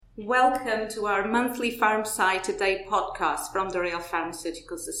Welcome to our monthly PharmSci Today podcast from the Royal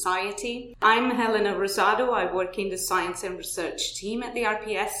Pharmaceutical Society. I'm Helena Rosado. I work in the science and research team at the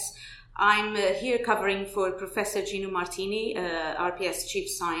RPS. I'm here covering for Professor Gino Martini, RPS Chief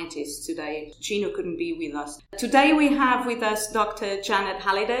Scientist today. Gino couldn't be with us. Today we have with us Dr. Janet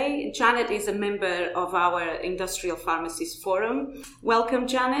Halliday. Janet is a member of our Industrial Pharmacists Forum. Welcome,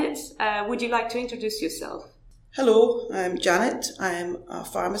 Janet. Would you like to introduce yourself? Hello, I'm Janet. I'm a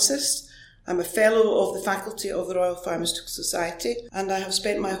pharmacist. I'm a fellow of the faculty of the Royal Pharmaceutical Society, and I have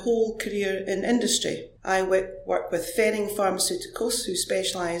spent my whole career in industry. I work with Ferring Pharmaceuticals, who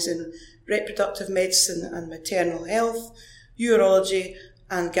specialise in reproductive medicine and maternal health, urology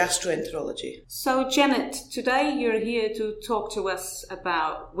and gastroenterology. So Janet, today you're here to talk to us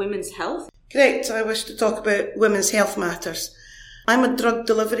about women's health. Correct, I wish to talk about women's health matters. I'm a drug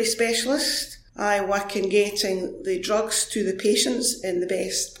delivery specialist. I work in getting the drugs to the patients in the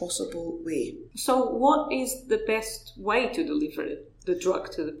best possible way. So what is the best way to deliver the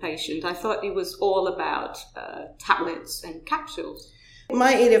drug to the patient? I thought it was all about tablets and capsules.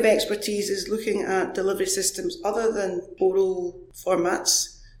 My area of expertise is looking at delivery systems other than oral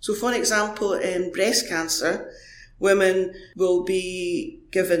formats. So for example, in breast cancer, women will be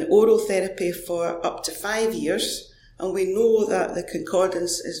given oral therapy for up to 5 years, and we know that the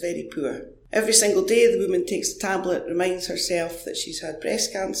concordance is very poor. Every single day the woman takes a tablet, reminds herself that she's had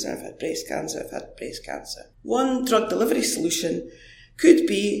breast cancer, I've had breast cancer, I've had breast cancer. One drug delivery solution could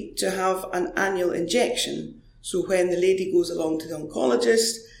be to have an annual injection. So when the lady goes along to the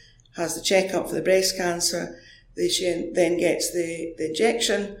oncologist, has the checkup for the breast cancer, she then gets the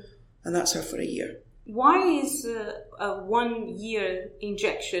injection, and that's her for a year. Why is a 1 year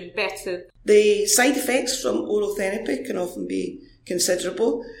injection better? The side effects from oral therapy can often be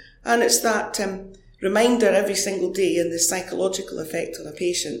considerable. And it's that reminder every single day, and the psychological effect on a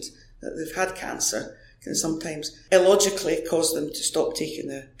patient that they've had cancer can sometimes illogically cause them to stop taking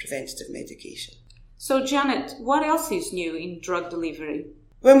their preventative medication. So Janet, what else is new in drug delivery?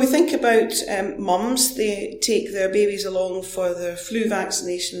 When we think about mums, they take their babies along for their flu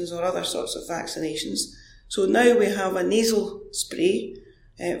vaccinations or other sorts of vaccinations. So now we have a nasal spray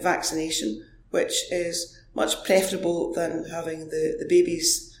vaccination, which is much preferable than having the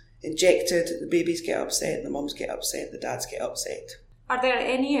babies injected. The babies get upset, the mums get upset, the dads get upset. Are there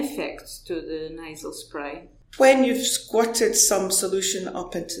any effects to the nasal spray? When you've squirted some solution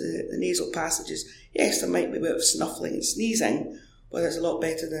up into the nasal passages, yes, there might be a bit of snuffling and sneezing, but it's a lot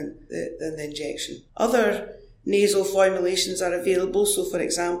better than the injection. Other nasal formulations are available. So, for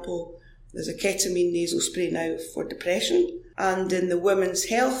example, there's a ketamine nasal spray now for depression. And in the women's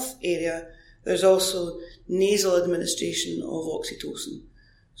health area, there's also nasal administration of oxytocin.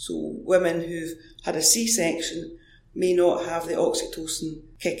 So women who've had a C-section may not have the oxytocin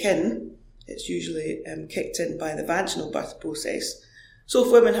kick in. It's usually kicked in by the vaginal birth process. So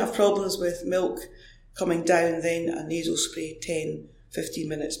if women have problems with milk coming down, then a nasal spray 10-15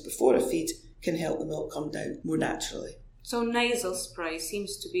 minutes before a feed can help the milk come down more naturally. So nasal spray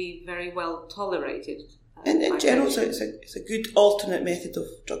seems to be very well tolerated. In general, it's a good alternate method of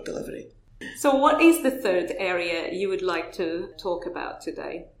drug delivery. So what is the third area you would like to talk about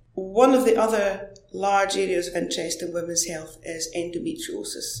today? One of the other large areas of interest in women's health is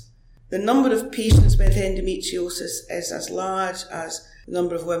endometriosis. The number of patients with endometriosis is as large as the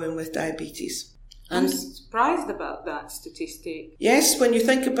number of women with diabetes. I'm surprised about that statistic. Yes, when you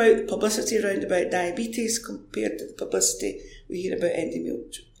think about the publicity around about diabetes compared to the publicity we hear about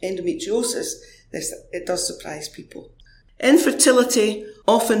endometriosis, it does surprise people. Infertility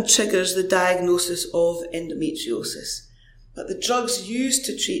often triggers the diagnosis of endometriosis, but the drugs used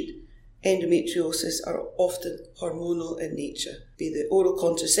to treat endometriosis are often hormonal in nature, be they oral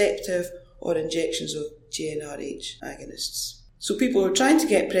contraceptive or injections of GnRH agonists. So people are trying to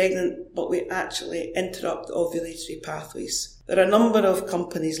get pregnant, but we actually interrupt the ovulatory pathways. There are a number of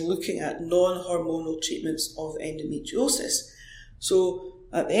companies looking at non-hormonal treatments of endometriosis. So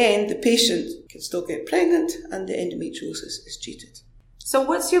at the end, the patient can still get pregnant and the endometriosis is treated. So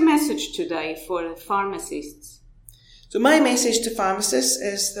what's your message today for pharmacists? So my message to pharmacists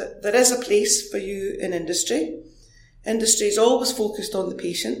is that there is a place for you in industry. Industry is always focused on the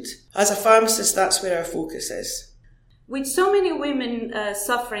patient. As a pharmacist, that's where our focus is. With so many women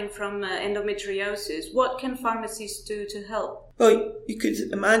suffering from endometriosis, what can pharmacists do to help? Well, you could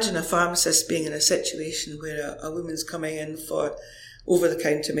imagine a pharmacist being in a situation where a woman's coming in for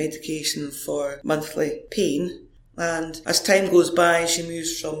over-the-counter medication for monthly pain, and as time goes by she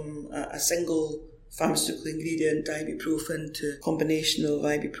moves from a single pharmaceutical ingredient ibuprofen to a combination of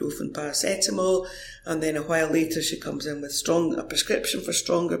ibuprofen paracetamol, and then a while later she comes in with a prescription for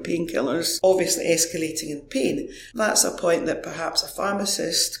stronger painkillers, obviously escalating in pain. That's a point that perhaps a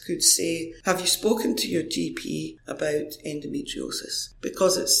pharmacist could say, have you spoken to your GP about endometriosis?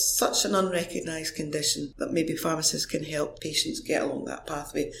 Because it's such an unrecognised condition that maybe pharmacists can help patients get along that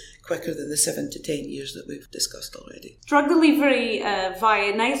pathway quicker than the 7 to 10 years that we've discussed already. Drug delivery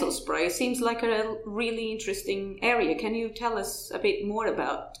via nasal spray seems like a really interesting area. Can you tell us a bit more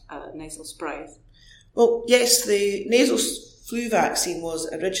about nasal sprays? Well, yes, the nasal flu vaccine was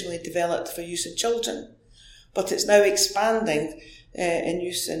originally developed for use in children, but it's now expanding in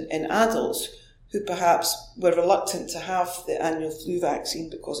use in adults who perhaps were reluctant to have the annual flu vaccine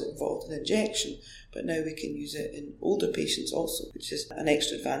because it involved an injection, but now we can use it in older patients also, which is an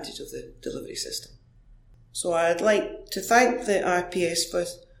extra advantage of the delivery system. So I'd like to thank the RPS for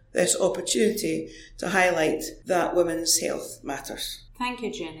this opportunity to highlight that women's health matters. Thank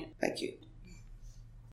you, Janet. Thank you.